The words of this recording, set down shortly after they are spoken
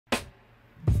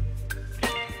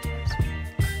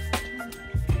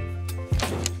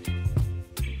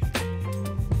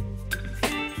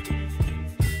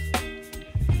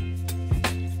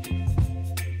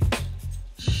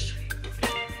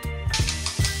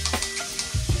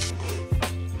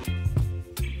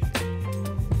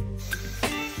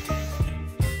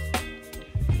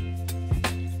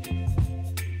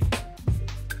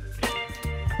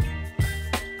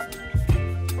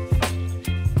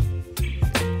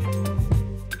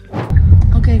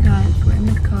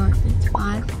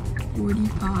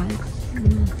45.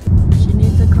 She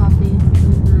needs a coffee.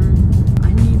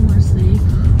 I need more sleep.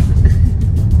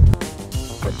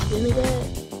 What's she gonna get?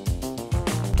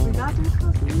 We got this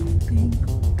coffee. Pink.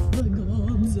 The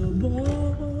gobs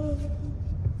above.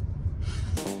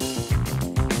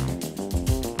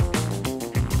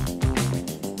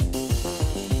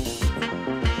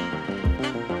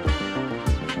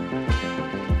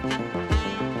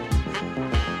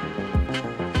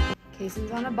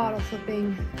 Casey's on a bottle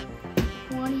flipping.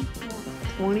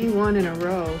 21 in a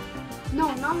row.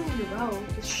 No, not in a row.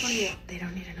 Just 21. They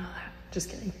don't need to know that. Just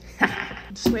kidding.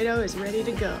 Suedo is ready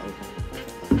to go.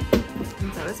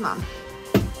 And so is Mom.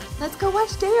 Let's go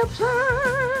watch Daya play.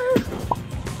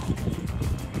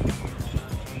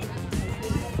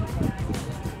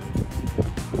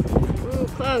 Ooh,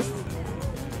 close.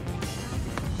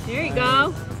 There you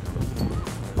go.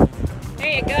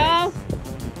 There you go.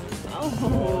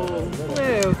 Oh,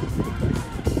 blue.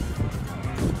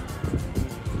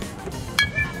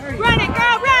 Run it,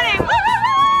 girl, run it!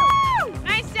 Woo!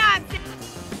 Nice job.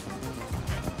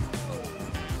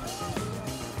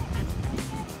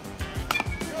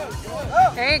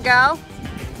 There you go.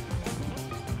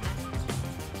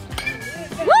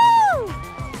 Woo!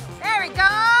 There we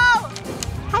go.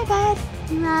 Hi, bud.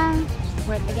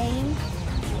 We're at the game.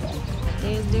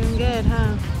 He's doing good,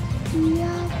 huh?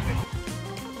 Yeah.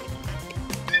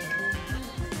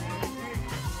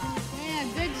 Yeah,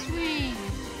 good swing.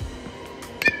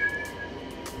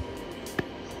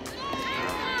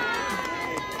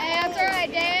 Hey, that's all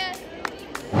right, Dad.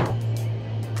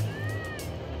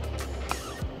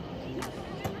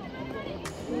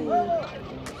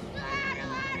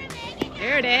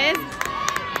 There it is.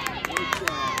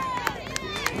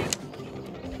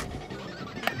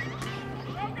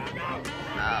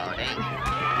 Oh, dang.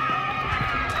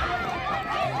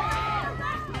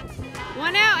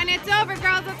 One out and it's over,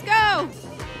 girls. Let's go.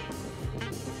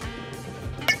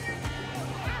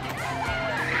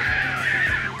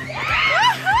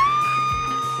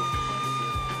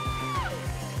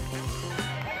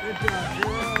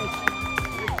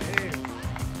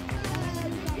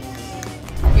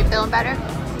 You feeling better?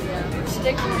 Yeah.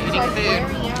 Sticker. Eating food.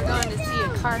 We're going to see a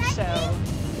car show.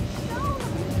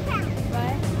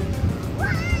 Right?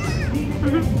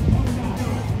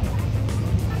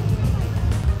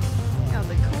 Oh,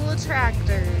 the cool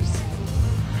tractors.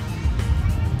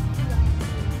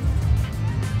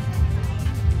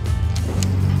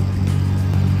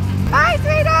 Bye,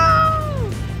 Sweeto!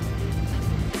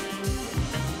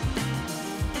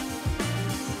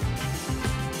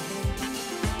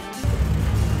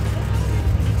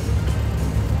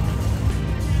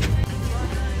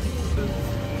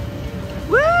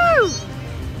 Woo!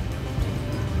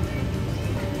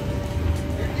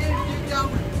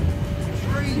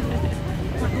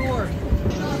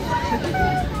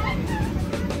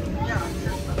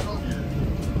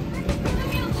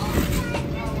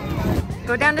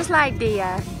 Go down the slide,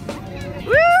 Daya.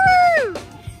 Woo!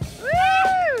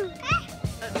 Woo!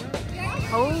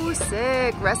 Oh,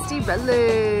 sick. Rusty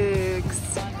relics.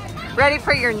 Ready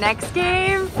for your next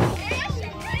game?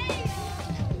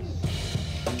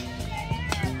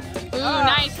 Ooh,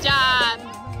 nice job.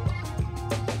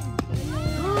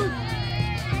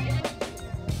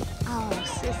 Oh,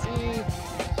 sissy.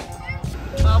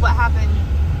 Well, what happened?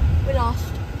 We lost.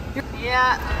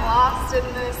 Yeah, lost in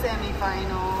the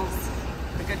semifinals.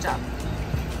 But good job.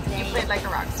 You played like a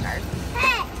rock star.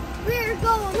 Hey, we're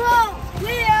going home.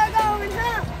 We are going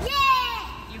home.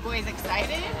 Yeah! You boys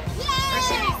excited? Yeah! Or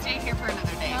should we stay here for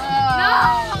another day? No!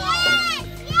 Yes!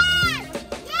 Yes!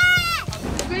 Yes!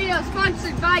 Video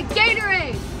sponsored by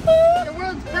Gatorade. The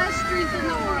world's best drink in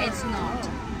the world. It's not.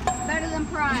 Better than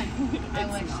Prime. I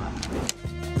wish.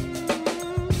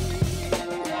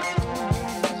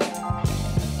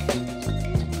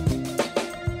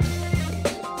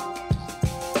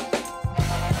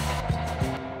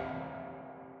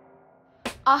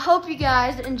 I hope you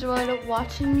guys enjoyed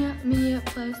watching me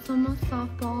play some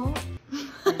softball.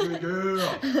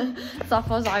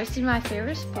 Softball is obviously my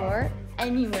favorite sport.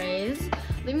 Anyways,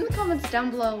 leave in the comments down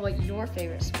below what your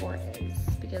favorite sport is,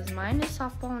 because mine is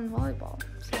softball and volleyball.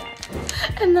 So,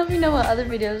 yeah. And let me know what other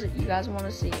videos that you guys want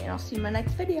to see, and I'll see you in my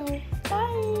next video.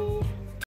 Bye!